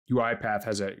UiPath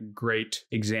has a great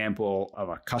example of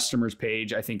a customers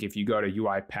page. I think if you go to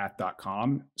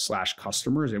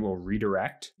uipath.com/customers, it will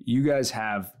redirect. You guys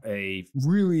have a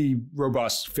really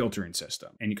robust filtering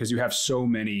system. And because you have so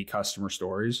many customer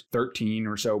stories, 13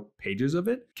 or so pages of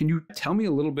it, can you tell me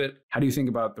a little bit, how do you think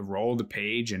about the role of the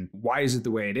page and why is it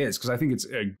the way it is? Because I think it's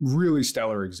a really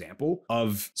stellar example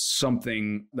of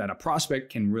something that a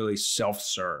prospect can really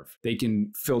self-serve. They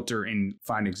can filter and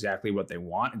find exactly what they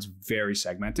want. It's very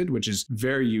segmented, which is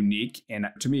very unique. And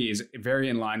to me is very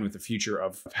in line with the future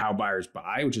of how buyers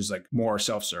buy, which is like more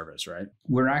self-service, right?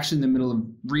 We're actually in the middle of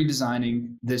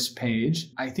redesigning this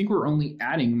page. I think we're only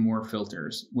adding more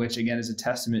filters, which again is a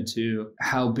testament to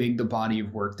how big the body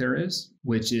of work there is,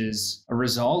 which is a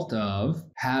result of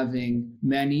having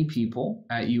many people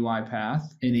at UiPath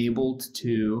enabled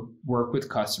to work with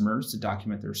customers to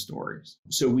document their stories.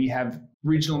 So we have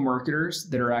regional marketers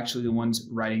that are actually the ones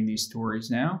writing these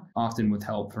stories now, often with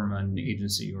help from an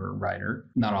agency or a writer.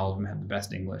 Not all of them have the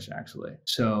best English, actually.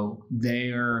 So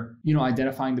they are,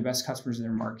 identifying the best customers in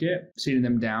their market, sitting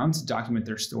them down to document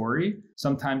their story.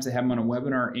 Sometimes they have them on a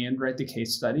webinar and write the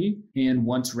case study. And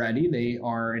once ready, they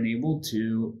are enabled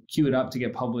to queue it up to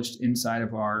get published inside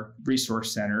of our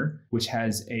resource center, which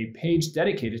has a page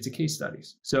dedicated to case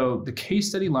studies. So the case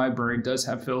study library does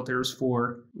have filters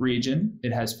for region.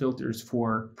 It has filters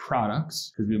for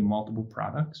products, because we have multiple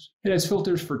products. It has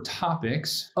filters for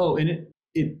topics. Oh, and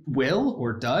it will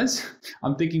or does,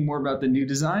 I'm thinking more about the new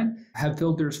design, have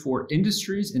filters for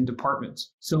industries and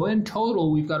departments. So in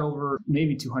total, we've got over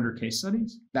maybe 200 case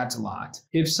studies. That's a lot.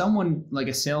 If someone like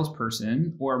a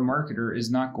salesperson or a marketer is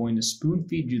not going to spoon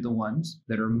feed you the ones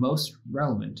that are most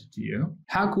relevant to you,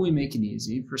 how can we make it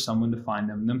easy for someone to find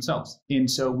them themselves?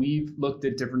 And so we've looked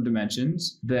at different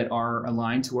dimensions that are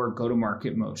aligned to our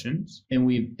go-to-market motions, and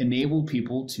we've enabled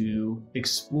people to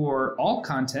explore all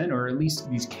content, or at least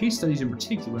these case studies in particular,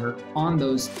 on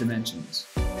those dimensions.